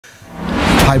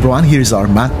Hi everyone, here's our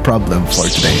math problem for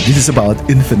today. This is about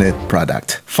infinite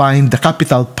product. Find the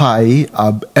capital pi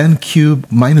of n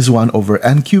cubed minus 1 over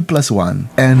n cubed plus 1.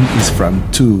 N is from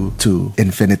 2 to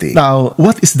infinity. Now,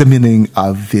 what is the meaning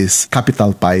of this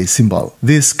capital pi symbol?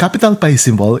 This capital pi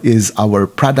symbol is our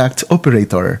product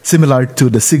operator, similar to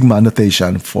the sigma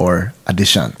notation for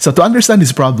addition. So to understand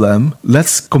this problem,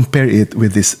 let's compare it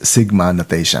with this sigma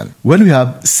notation. When we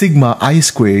have sigma I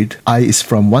squared, I is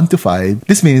from 1 to 5,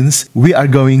 this means we are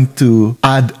going to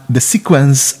add the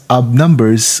sequence of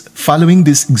numbers following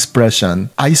this expression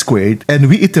I squared, and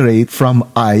we iterate from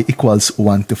I equals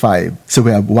 1 to 5. So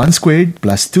we have 1 squared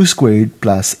plus 2 squared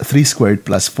plus 3 squared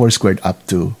plus 4 squared up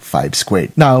to 5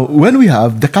 squared. Now, when we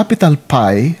have the capital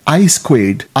pi I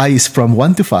squared, I is from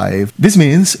 1 to 5, this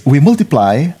means we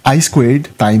multiply I squared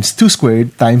times 2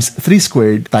 squared times 3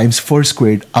 squared times 4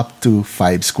 squared up to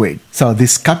 5 squared. So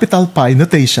this capital pi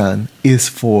notation is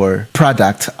for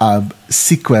product of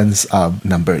sequence of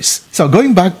numbers. So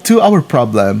going back to our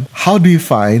problem, how do you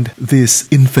find this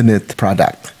infinite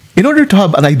product? In order to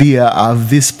have an idea of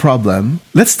this problem,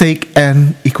 let's take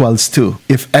n equals 2.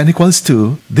 If n equals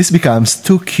 2, this becomes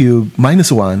 2 cubed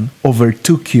minus 1 over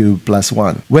 2 cubed plus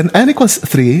 1. When n equals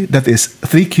 3, that is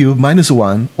 3 cubed minus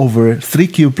 1 over 3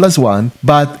 cubed plus 1,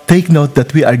 but take note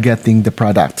that we are getting the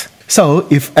product. So,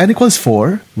 if n equals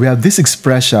 4, we have this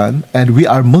expression and we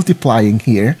are multiplying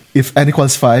here. If n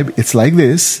equals 5, it's like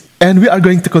this. And we are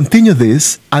going to continue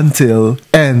this until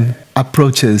n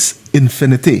approaches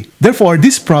infinity. Therefore,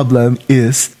 this problem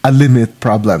is a limit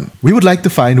problem. We would like to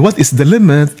find what is the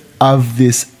limit of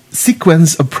this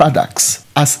sequence of products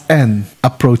as n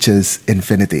approaches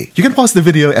infinity. You can pause the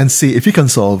video and see if you can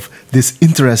solve this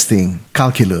interesting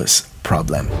calculus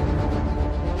problem.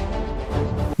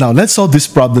 Now, let's solve this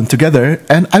problem together,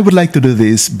 and I would like to do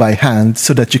this by hand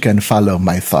so that you can follow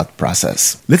my thought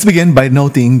process. Let's begin by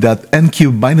noting that n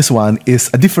cubed minus 1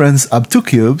 is a difference of 2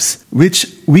 cubes, which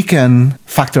we can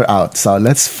factor out. So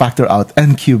let's factor out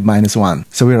n cubed minus 1.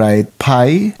 So we write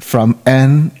pi from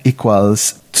n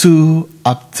equals 2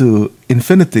 up to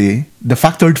infinity. The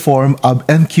factored form of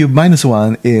n cubed minus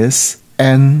 1 is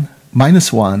n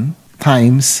minus 1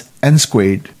 times n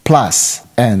squared plus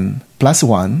n plus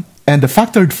 1. And the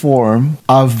factored form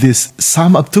of this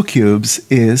sum of 2 cubes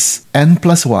is n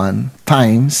plus 1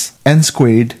 times n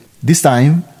squared, this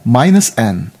time minus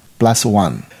n plus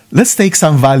 1. Let's take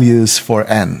some values for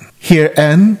n. Here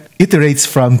n iterates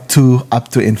from 2 up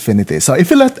to infinity. So if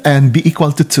you let n be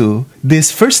equal to 2,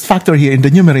 this first factor here in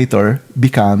the numerator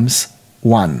becomes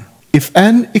 1. If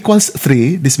n equals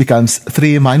 3, this becomes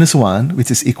 3 minus 1,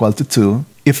 which is equal to 2.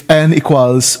 If n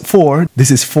equals 4,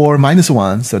 this is 4 minus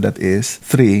 1, so that is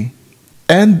 3.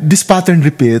 And this pattern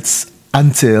repeats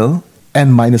until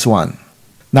n minus 1.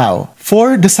 Now,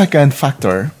 for the second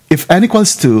factor, if n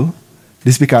equals 2,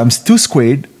 this becomes 2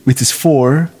 squared, which is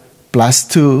 4, plus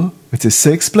 2, which is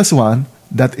 6 plus 1,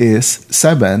 that is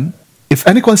 7. If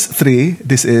n equals 3,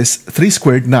 this is 3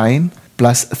 squared, 9,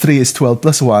 plus 3 is 12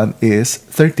 plus 1 is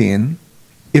 13.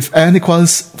 If n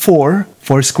equals 4,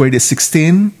 4 squared is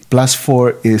 16, plus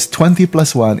 4 is 20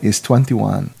 plus 1 is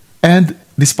 21. And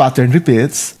this pattern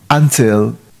repeats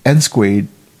until n squared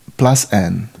plus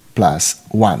n plus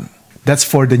 1. That's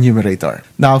for the numerator.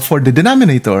 Now for the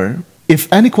denominator,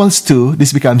 if n equals 2,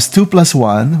 this becomes 2 plus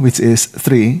 1, which is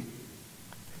 3.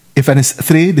 If n is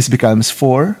 3, this becomes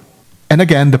 4. And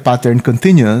again, the pattern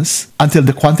continues until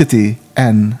the quantity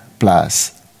n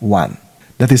plus 1.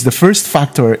 That is the first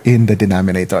factor in the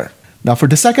denominator. Now for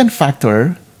the second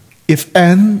factor, if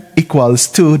n equals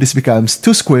 2, this becomes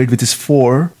 2 squared, which is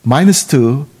 4, minus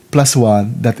 2 plus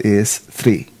 1, that is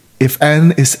 3. If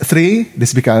n is 3,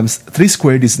 this becomes 3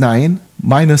 squared is 9,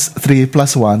 minus 3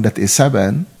 plus 1, that is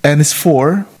 7. n is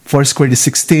 4, 4 squared is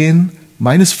 16,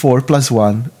 minus 4 plus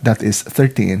 1, that is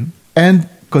 13. And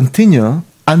continue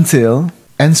until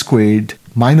n squared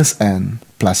minus n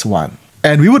plus 1.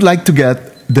 And we would like to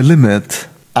get the limit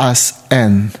as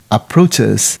n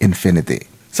approaches infinity.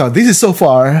 So this is so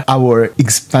far our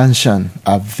expansion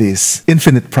of this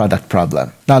infinite product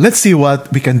problem. Now let's see what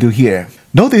we can do here.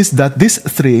 Notice that this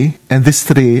 3 and this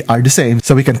 3 are the same,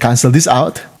 so we can cancel this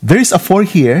out. There is a 4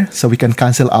 here, so we can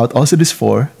cancel out also this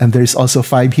 4. And there is also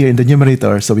 5 here in the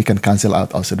numerator, so we can cancel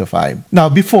out also the 5. Now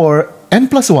before n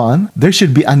plus 1, there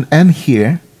should be an n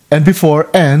here. And before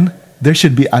n, there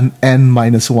should be an n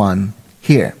minus 1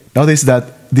 here. Notice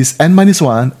that this n minus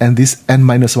 1 and this n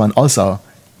minus 1 also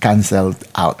cancelled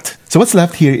out. So what's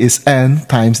left here is n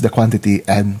times the quantity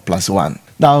n plus 1.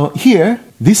 Now here,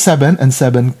 this 7 and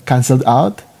 7 cancelled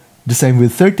out. The same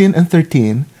with 13 and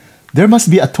 13. there must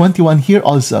be a 21 here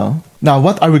also. Now,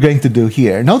 what are we going to do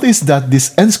here? Notice that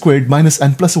this n squared minus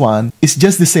n plus 1 is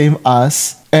just the same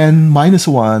as n minus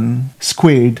 1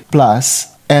 squared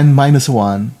plus n minus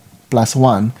 1 plus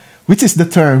 1, which is the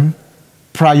term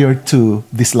prior to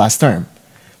this last term.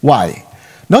 Why?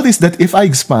 Notice that if I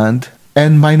expand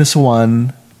n minus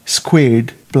 1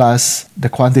 squared plus the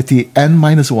quantity n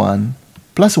minus 1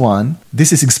 plus 1,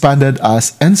 this is expanded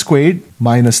as n squared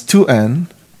minus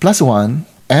 2n plus 1,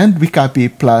 and we copy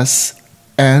plus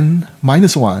n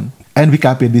minus 1, and we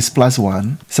copy this plus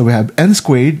 1. So we have n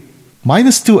squared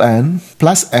minus 2n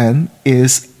plus n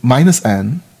is minus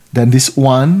n. Then this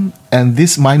 1 and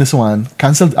this minus 1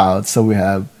 cancelled out, so we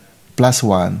have plus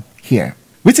 1 here,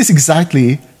 which is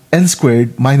exactly n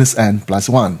squared minus n plus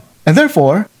 1. And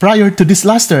therefore, prior to this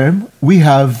last term, we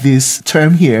have this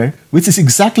term here, which is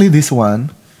exactly this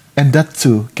one, and that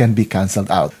too can be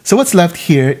cancelled out. So what's left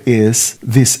here is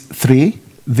this 3,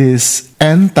 this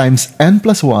n times n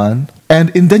plus 1,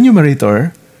 and in the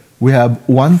numerator, we have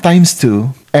 1 times 2,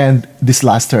 and this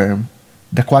last term,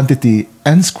 the quantity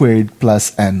n squared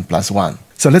plus n plus 1.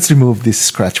 So let's remove this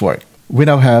scratch work. We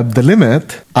now have the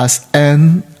limit as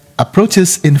n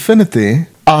approaches infinity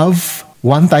of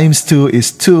 1 times 2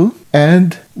 is 2,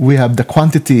 and we have the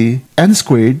quantity n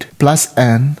squared plus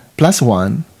n plus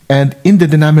 1, and in the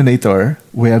denominator,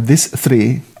 we have this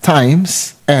 3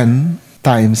 times n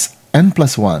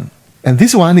plus 1. And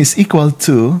this one is equal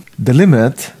to the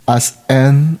limit as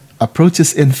n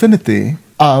approaches infinity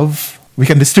of, we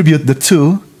can distribute the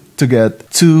 2 to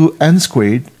get 2n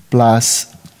squared plus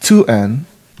 2n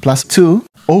plus 2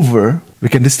 over, we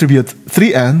can distribute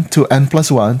 3n to n plus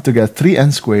 1 to get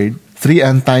 3n squared.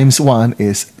 3n times 1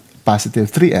 is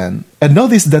positive 3n. And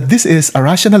notice that this is a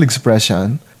rational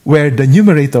expression where the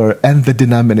numerator and the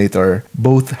denominator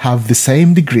both have the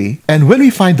same degree. And when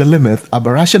we find the limit of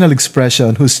a rational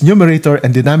expression whose numerator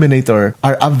and denominator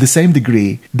are of the same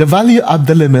degree, the value of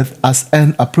the limit as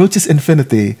n approaches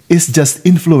infinity is just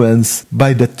influenced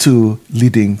by the two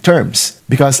leading terms.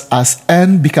 Because as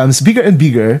n becomes bigger and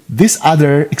bigger, these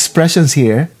other expressions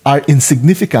here are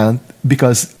insignificant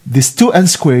because this 2n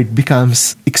squared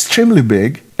becomes extremely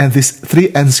big, and this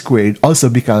 3n squared also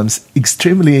becomes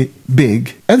extremely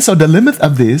big. And so the limit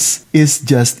of this is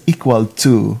just equal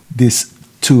to this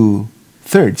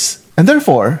 2/3. And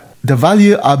therefore, the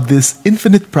value of this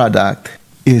infinite product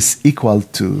is equal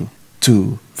to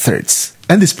 2/3.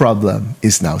 And this problem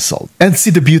is now solved. And see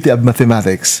the beauty of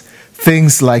mathematics.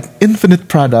 Things like infinite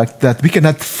product that we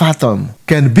cannot fathom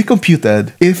can be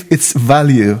computed if its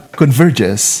value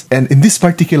converges. And in this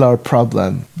particular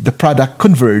problem, the product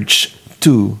converged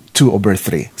to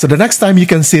 2/3. So the next time you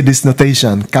can see this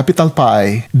notation, capital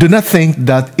Pi, do not think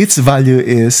that its value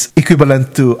is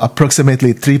equivalent to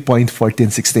approximately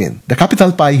 3.1416. The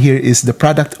capital Pi here is the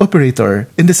product operator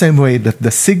in the same way that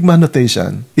the sigma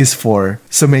notation is for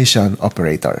summation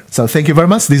operator. So thank you very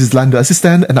much. This is Rolando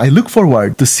Asisten, and I look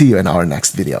forward to see you in our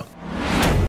next video.